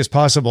I think is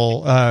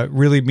possible,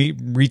 really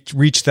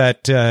reach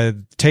that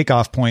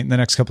takeoff point in the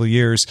next couple of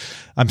years.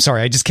 I'm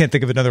sorry, I just can't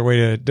think of another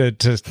way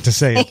to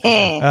say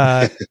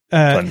it.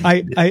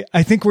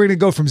 I think we're going to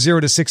go from 0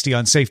 to 60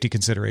 on safety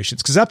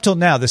considerations, because up till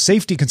now, the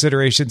safety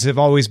considerations have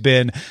always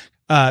been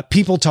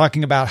people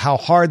talking about how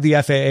hard the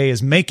FAA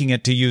is making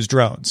it to use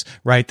drones,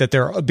 right? That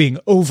they're being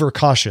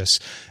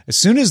overcautious. As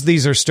soon as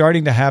these are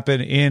starting to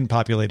happen in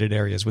populated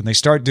areas, when they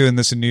start doing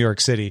this in New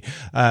York City,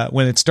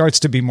 when it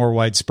starts to be more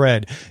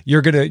widespread,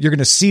 you're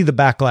gonna see the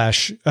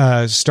backlash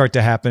start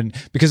to happen,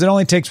 because it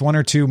only takes one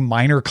or two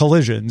minor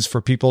collisions for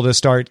people to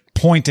start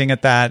pointing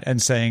at that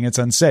and saying it's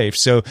unsafe.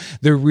 So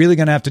they're really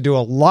going to have to do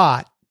a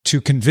lot to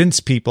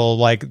convince people,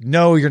 like,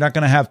 no, you're not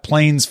going to have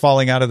planes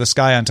falling out of the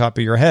sky on top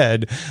of your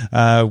head,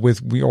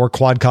 or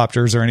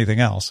quadcopters or anything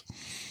else.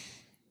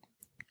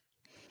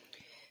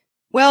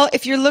 Well,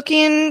 if you're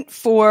looking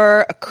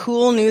for a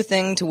cool new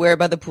thing to wear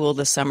by the pool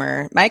this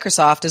summer,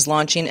 Microsoft is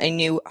launching a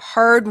new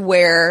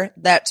hardware.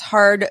 That's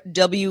hard,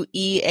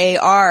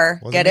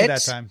 W-E-A-R. Get it?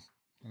 That time.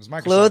 It was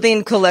Microsoft.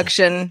 Clothing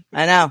collection.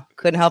 I know.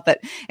 Couldn't help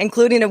it.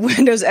 Including a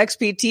Windows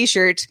XP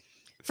t-shirt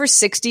for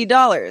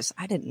 $60.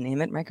 I didn't name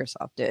it.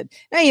 Microsoft did.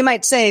 Now you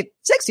might say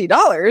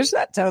 $60.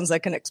 That sounds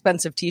like an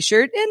expensive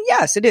t-shirt. And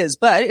yes, it is,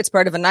 but it's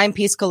part of a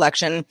 9-piece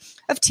collection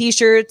of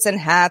t-shirts and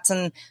hats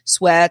and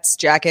sweats,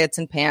 jackets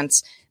and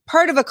pants.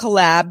 Part of a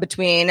collab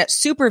between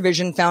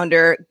Supervision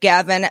founder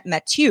Gavin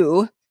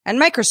Mathieu and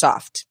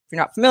Microsoft. If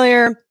you're not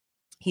familiar,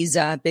 he's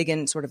big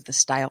in sort of the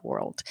style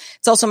world.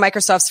 It's also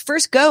Microsoft's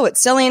first go at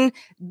selling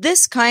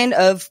this kind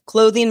of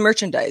clothing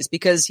merchandise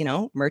because,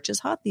 merch is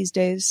hot these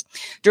days.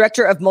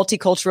 Director of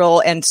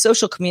Multicultural and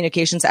Social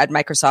Communications at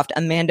Microsoft,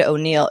 Amanda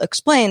O'Neill,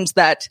 explains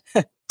that,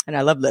 and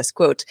I love this,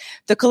 quote,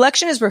 "The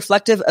collection is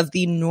reflective of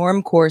the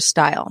normcore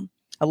style,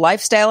 a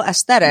lifestyle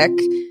aesthetic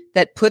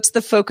that puts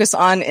the focus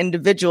on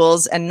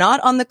individuals and not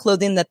on the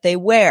clothing that they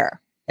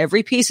wear.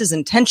 Every piece is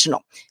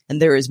intentional,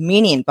 and there is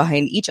meaning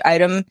behind each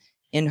item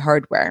in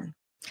hardware."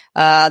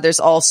 There's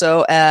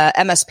also a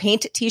MS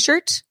Paint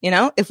t-shirt.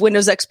 If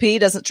Windows XP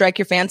doesn't strike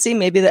your fancy,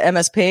 maybe the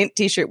MS Paint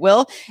t-shirt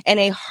will, and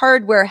a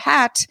hardware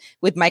hat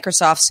with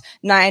Microsoft's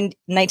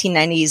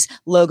 1990s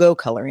logo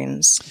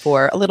colorings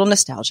for a little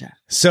nostalgia.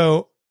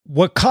 So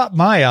what caught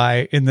my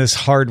eye in this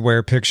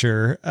hardware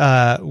picture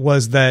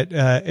was that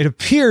it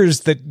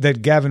appears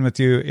that Gavin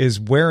Mathieu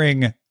is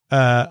wearing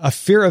a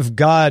Fear of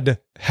God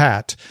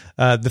hat.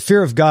 The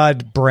Fear of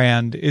God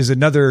brand is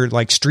another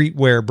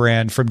streetwear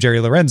brand from Jerry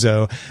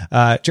Lorenzo.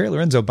 Jerry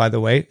Lorenzo, by the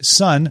way,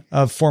 son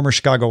of former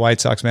Chicago White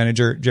Sox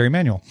manager Jerry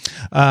Manuel.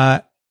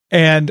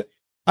 And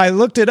I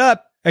looked it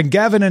up, and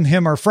Gavin and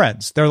him are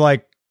friends. They're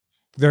like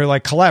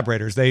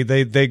collaborators.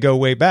 They go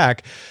way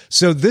back.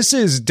 So this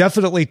is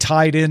definitely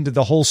tied into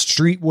the whole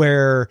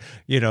streetwear,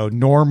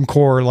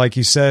 normcore, like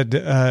you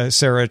said,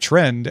 Sarah,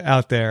 trend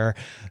out there.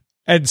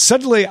 And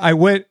suddenly I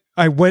went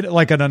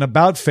like an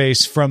about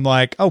face from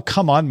oh,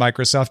 come on,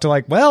 Microsoft,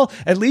 to well,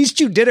 at least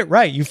you did it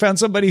right. You found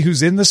somebody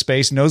who's in the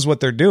space, knows what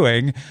they're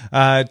doing,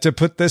 to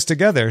put this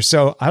together.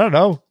 So I don't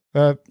know.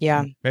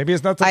 Yeah. Maybe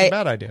it's not such a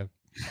bad idea.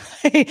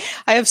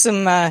 I have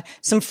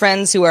some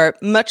friends who are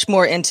much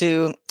more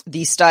into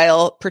the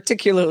style,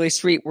 particularly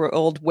street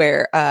world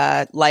wear,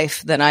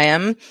 life than I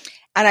am.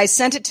 And I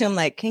sent it to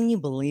him can you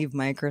believe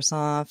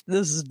Microsoft?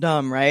 This is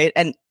dumb, right?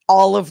 And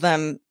all of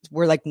them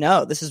were like,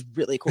 no, this is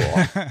really cool.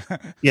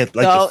 Yeah.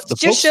 So it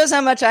just shows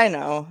how much I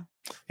know.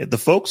 Yeah, the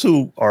folks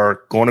who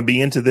are going to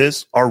be into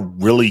this are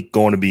really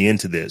going to be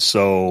into this.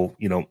 So,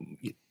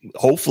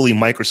 hopefully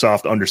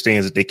Microsoft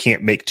understands that they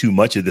can't make too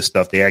much of this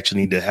stuff. They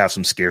actually need to have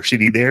some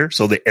scarcity there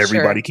so that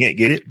everybody can't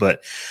get it.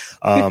 But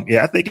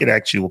I think it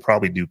actually will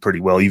probably do pretty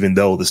well, even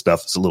though the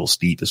stuff is a little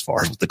steep as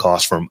far as the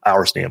cost from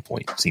our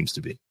standpoint seems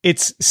to be.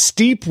 It's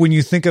steep when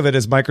you think of it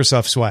as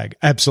Microsoft swag.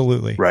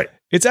 Absolutely. Right.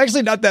 It's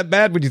actually not that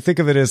bad when you think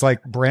of it as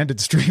branded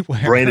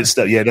streetwear. Branded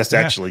stuff. Yeah, that's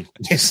actually.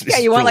 It's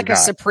you want really a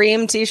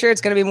Supreme t-shirt?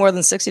 It's going to be more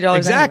than $60.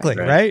 Exactly.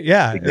 Anyway. Right.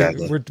 Yeah.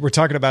 Exactly. We're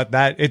talking about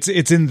that. It's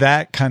in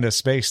that kind of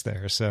space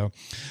there. So,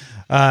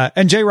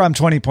 And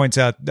JROM20 points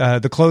out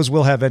the clothes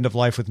will have end of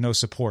life with no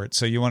support.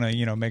 So you want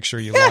to, make sure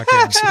you lock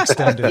in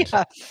extended.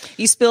 Yeah.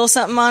 You spill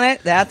something on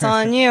it, that's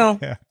on you.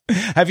 Yeah.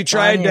 Have you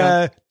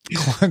tried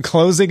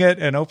closing it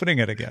and opening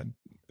it again?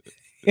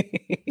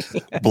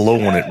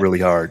 Blowing it really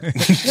hard. All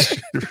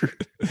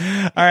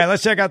right,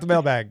 let's check out the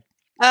mailbag.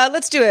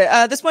 Let's do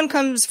it. This one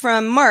comes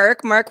from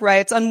Mark. Mark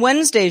writes, on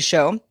Wednesday's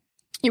show,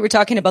 you were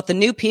talking about the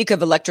new peak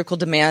of electrical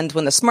demand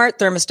when the smart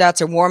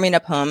thermostats are warming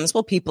up homes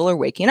while people are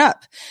waking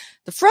up.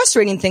 The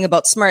frustrating thing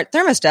about smart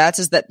thermostats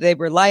is that they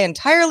rely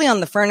entirely on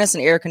the furnace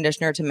and air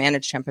conditioner to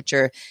manage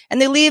temperature, and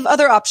they leave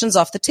other options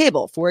off the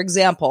table. For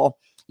example,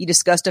 you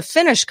discussed a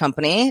Finnish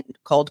company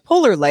called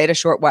Polar Light a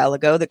short while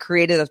ago that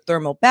created a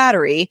thermal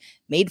battery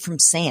made from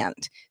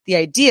sand. The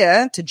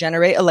idea to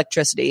generate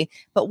electricity,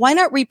 but why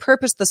not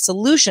repurpose the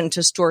solution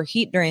to store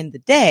heat during the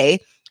day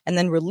and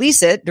then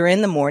release it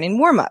during the morning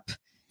warm-up?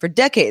 For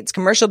decades,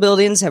 commercial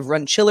buildings have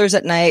run chillers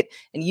at night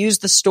and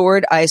used the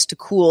stored ice to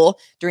cool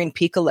during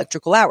peak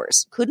electrical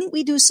hours. Couldn't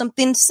we do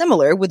something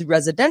similar with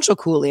residential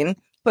cooling,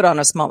 but on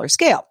a smaller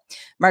scale?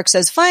 Mark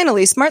says,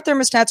 finally, smart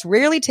thermostats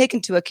rarely take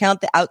into account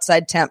the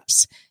outside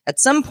temps. At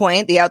some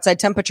point, the outside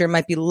temperature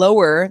might be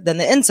lower than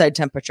the inside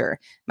temperature.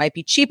 Might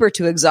be cheaper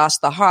to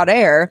exhaust the hot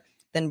air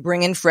than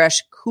bring in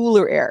fresh,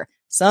 cooler air.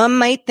 Some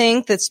might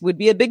think this would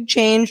be a big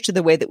change to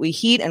the way that we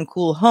heat and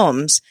cool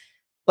homes.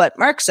 But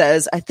Mark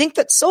says, I think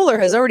that solar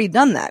has already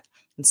done that.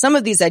 And some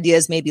of these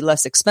ideas may be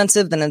less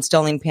expensive than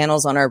installing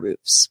panels on our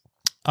roofs.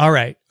 All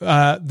right.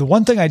 The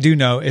one thing I do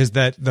know is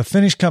that the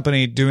Finnish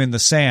company doing the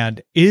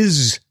sand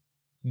is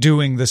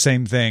doing the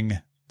same thing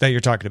that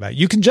you're talking about.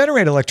 You can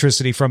generate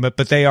electricity from it,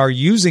 but they are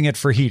using it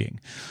for heating.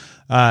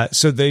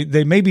 So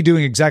they may be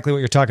doing exactly what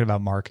you're talking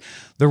about, Mark.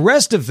 The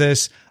rest of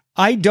this,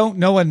 I don't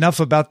know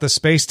enough about the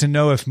space to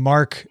know if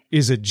Mark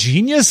is a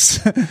genius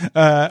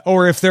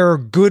or if there are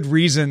good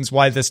reasons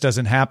why this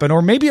doesn't happen,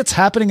 or maybe it's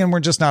happening and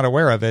we're just not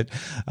aware of it.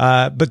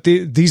 But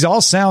these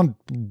all sound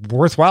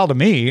worthwhile to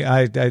me.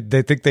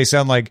 They think they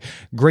sound like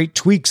great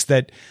tweaks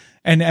that,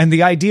 and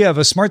the idea of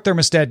a smart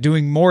thermostat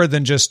doing more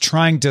than just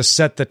trying to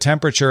set the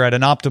temperature at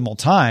an optimal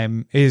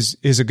time is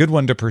a good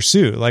one to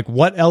pursue. Like,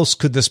 what else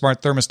could the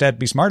smart thermostat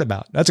be smart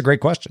about? That's a great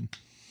question.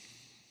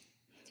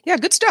 Yeah,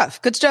 good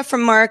stuff. Good stuff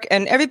from Mark,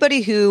 and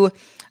everybody who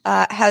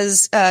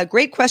has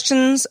great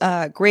questions,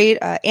 great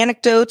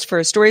anecdotes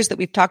for stories that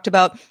we've talked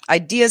about,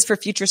 ideas for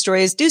future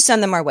stories. Do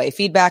send them our way.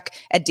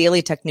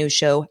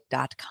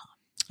 feedback@dailytechnewsshow.com.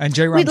 And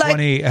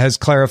JROM20 has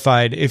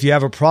clarified, if you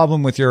have a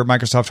problem with your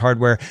Microsoft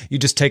hardware, you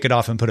just take it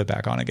off and put it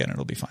back on again.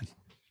 It'll be fine.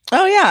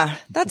 Oh, yeah.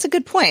 That's a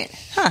good point.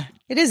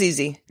 It is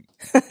easy.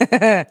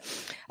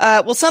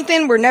 Well,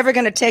 something we're never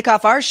going to take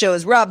off our show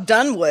is Rob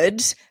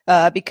Dunwood,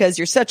 because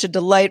you're such a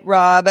delight,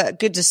 Rob.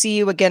 Good to see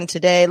you again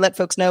today. Let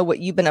folks know what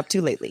you've been up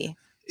to lately.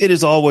 It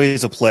is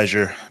always a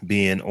pleasure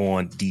being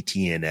on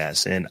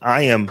DTNS, and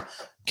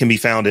can be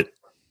found at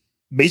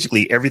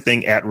basically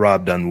everything at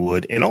Rob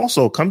Dunwood. And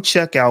also come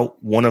check out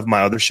one of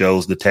my other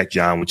shows, The Tech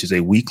John, which is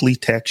a weekly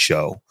tech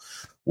show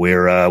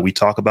where we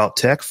talk about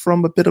tech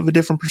from a bit of a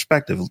different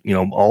perspective.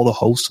 All the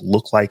hosts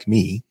look like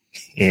me.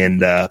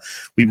 And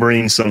we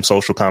bring some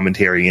social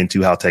commentary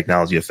into how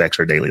technology affects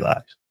our daily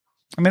lives.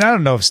 I mean, I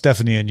don't know if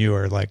Stephanie and you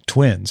are like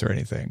twins or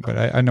anything,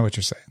 but I know what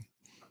you're saying.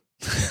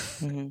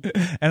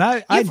 Mm-hmm. And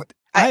I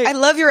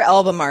love your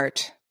album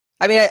art.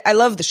 I mean, I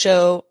love the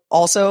show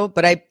also,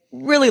 but I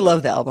really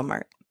love the album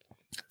art.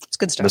 It's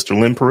good stuff. Mr.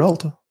 Lynn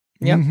Peralta.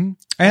 Yeah. Mm-hmm.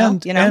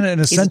 And an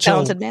he's a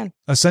talented man.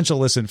 Essential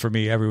listen for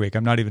me every week.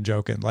 I'm not even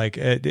joking. Like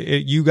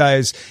you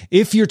guys,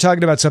 if you're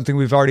talking about something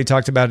we've already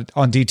talked about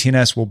on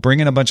DTNS, we'll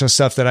bring in a bunch of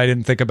stuff that I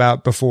didn't think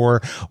about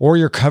before, or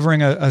you're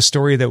covering a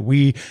story that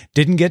we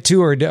didn't get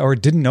to or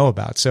didn't know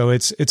about. So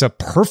it's a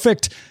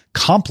perfect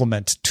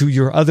complement to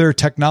your other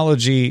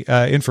technology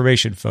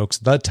information, folks.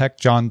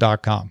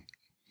 thetechjohn.com.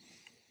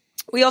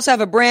 We also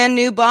have a brand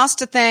new boss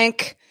to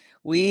thank.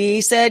 We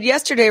said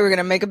yesterday we're going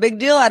to make a big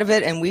deal out of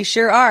it, and we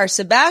sure are.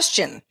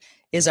 Sebastian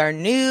is our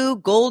new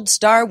Gold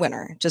Star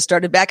winner. Just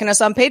started backing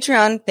us on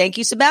Patreon. Thank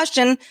you,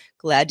 Sebastian.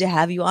 Glad to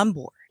have you on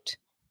board.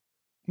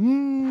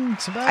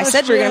 Sebastian. I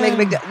said we were going to make a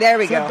big deal. There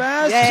we go.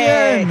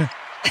 Sebastian.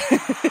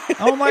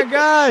 Oh my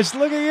gosh,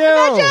 look at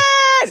you.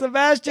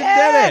 Sebastian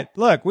did it.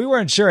 Look, we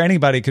weren't sure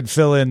anybody could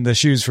fill in the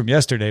shoes from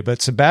yesterday,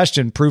 but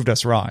Sebastian proved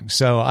us wrong.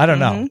 So I don't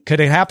know.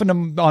 Could it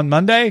happen on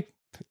Monday?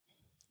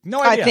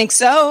 No idea. I think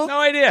so. No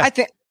idea.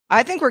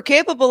 I think we're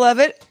capable of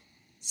it.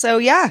 So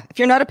yeah, if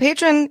you're not a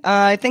patron,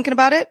 thinking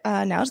about it,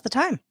 now's the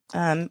time.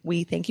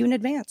 We thank you in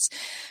advance.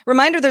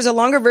 Reminder, there's a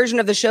longer version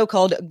of the show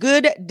called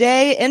Good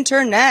Day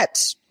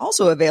Internet,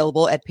 also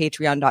available at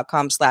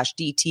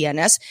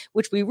patreon.com/DTNS,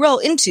 which we roll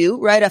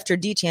into right after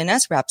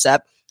DTNS wraps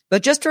up.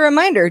 But just a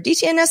reminder,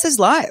 DTNS is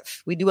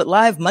live. We do it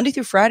live Monday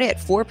through Friday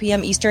at 4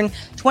 p.m. Eastern,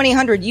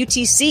 2000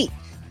 UTC.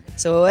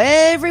 So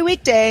every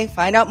weekday,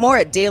 find out more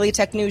at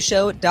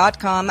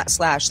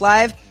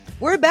dailytechnewsshow.com/live.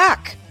 We're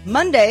back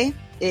Monday.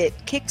 It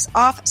kicks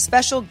off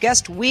special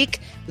guest week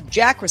with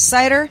Jack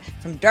Reciter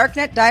from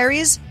Darknet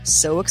Diaries.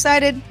 So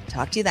excited.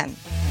 Talk to you then.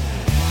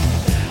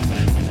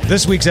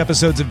 This week's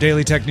episodes of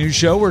Daily Tech News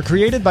Show were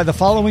created by the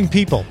following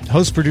people.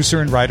 Host, producer,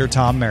 and writer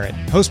Tom Merritt.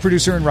 Host,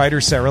 producer, and writer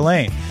Sarah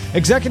Lane.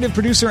 Executive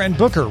producer and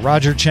booker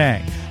Roger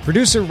Chang.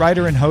 Producer,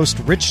 writer, and host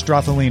Rich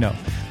Strotholino.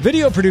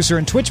 Video producer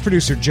and Twitch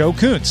producer Joe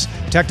Kuntz.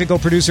 Technical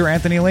producer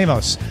Anthony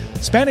Lemos.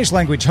 Spanish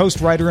language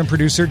host, writer, and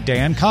producer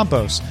Dan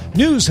Campos.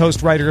 News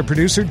host, writer, and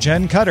producer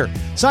Jen Cutter.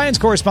 Science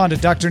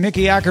correspondent Dr.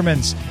 Nikki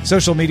Ackermans.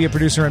 Social media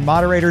producer and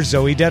moderator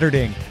Zoe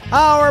Detterding.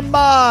 Our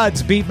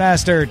mods,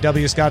 Beatmaster,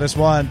 W. Scottus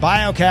 1,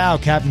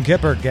 BioCow, Captain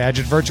Kipper,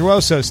 Gadget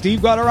Virtuoso, Steve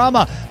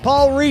Guadarrama,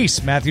 Paul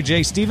Reese, Matthew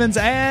J. Stevens,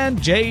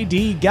 and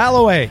J.D.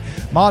 Galloway.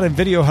 Mod and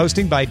video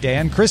hosting by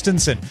Dan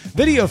Christensen.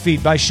 Video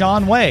feed by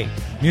Sean Way.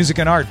 Music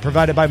and art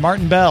provided by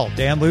Martin Bell,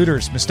 Dan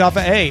Luders, Mustafa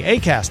A.,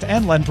 Acast,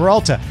 and Len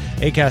Peralta.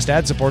 Acast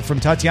ad support from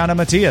Tatiana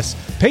Matias.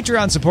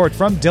 Patreon support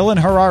from Dylan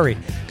Harari.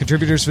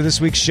 Contributors for this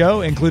week's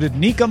show included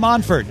Nika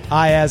Monfort,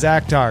 Ayaz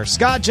Akhtar,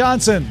 Scott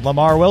Johnson,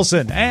 Lamar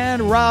Wilson,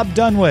 and Rob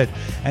Dunwood.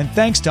 And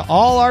thanks to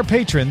all our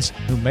patrons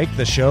who make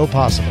the show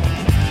possible.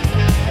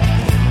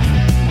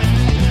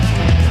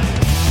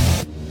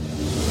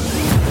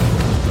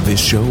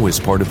 This show is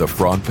part of the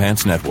Frog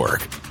Pants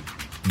Network.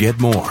 Get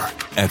more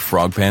at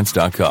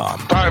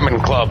frogpants.com.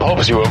 Diamond Club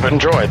hopes you have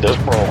enjoyed this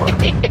program.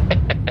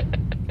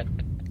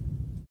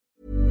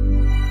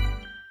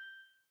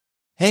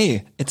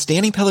 Hey, it's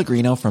Danny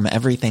Pellegrino from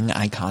Everything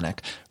Iconic.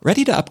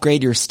 Ready to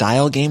upgrade your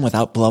style game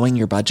without blowing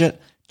your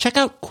budget? Check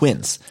out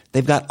Quince.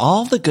 They've got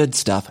all the good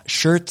stuff,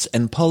 shirts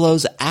and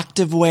polos,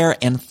 activewear,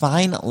 and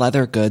fine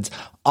leather goods,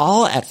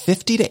 all at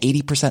 50 to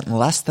 80%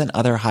 less than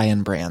other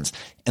high-end brands.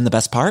 And the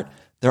best part?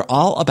 They're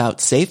all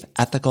about safe,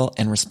 ethical,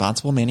 and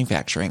responsible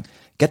manufacturing.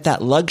 Get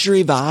that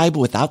luxury vibe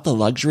without the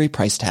luxury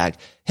price tag.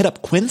 Hit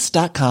up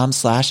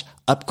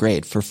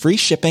quince.com/upgrade for free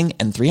shipping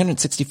and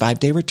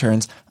 365-day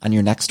returns on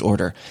your next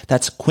order.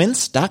 That's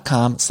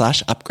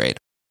quince.com/upgrade.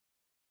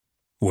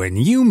 When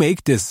you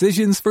make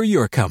decisions for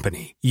your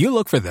company, you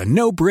look for the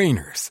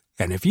no-brainers.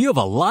 And if you have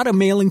a lot of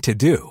mailing to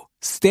do,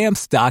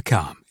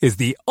 Stamps.com is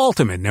the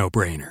ultimate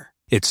no-brainer.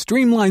 It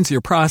streamlines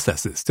your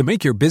processes to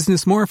make your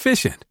business more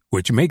efficient,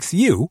 which makes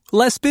you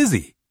less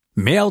busy.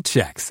 Mail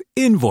checks,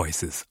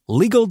 invoices,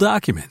 legal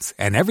documents,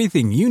 and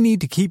everything you need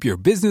to keep your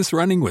business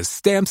running with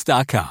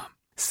Stamps.com.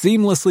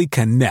 Seamlessly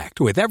connect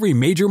with every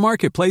major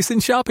marketplace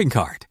and shopping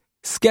cart.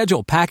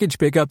 Schedule package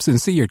pickups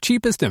and see your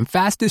cheapest and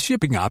fastest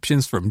shipping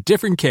options from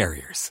different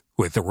carriers,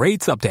 with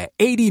rates up to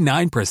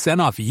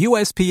 89% off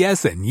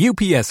USPS and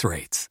UPS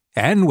rates.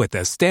 And with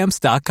the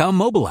Stamps.com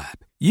mobile app,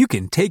 you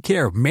can take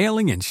care of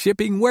mailing and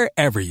shipping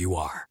wherever you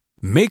are.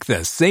 Make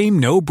the same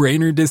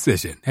no-brainer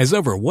decision as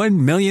over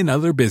 1 million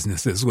other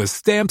businesses with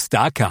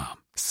Stamps.com.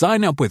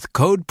 Sign up with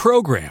code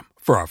PROGRAM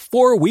for a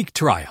 4-week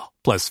trial,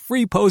 plus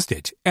free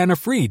postage and a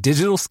free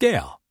digital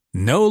scale.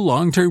 No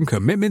long-term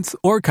commitments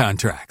or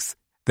contracts.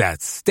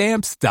 That's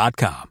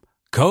Stamps.com.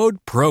 Code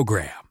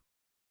PROGRAM.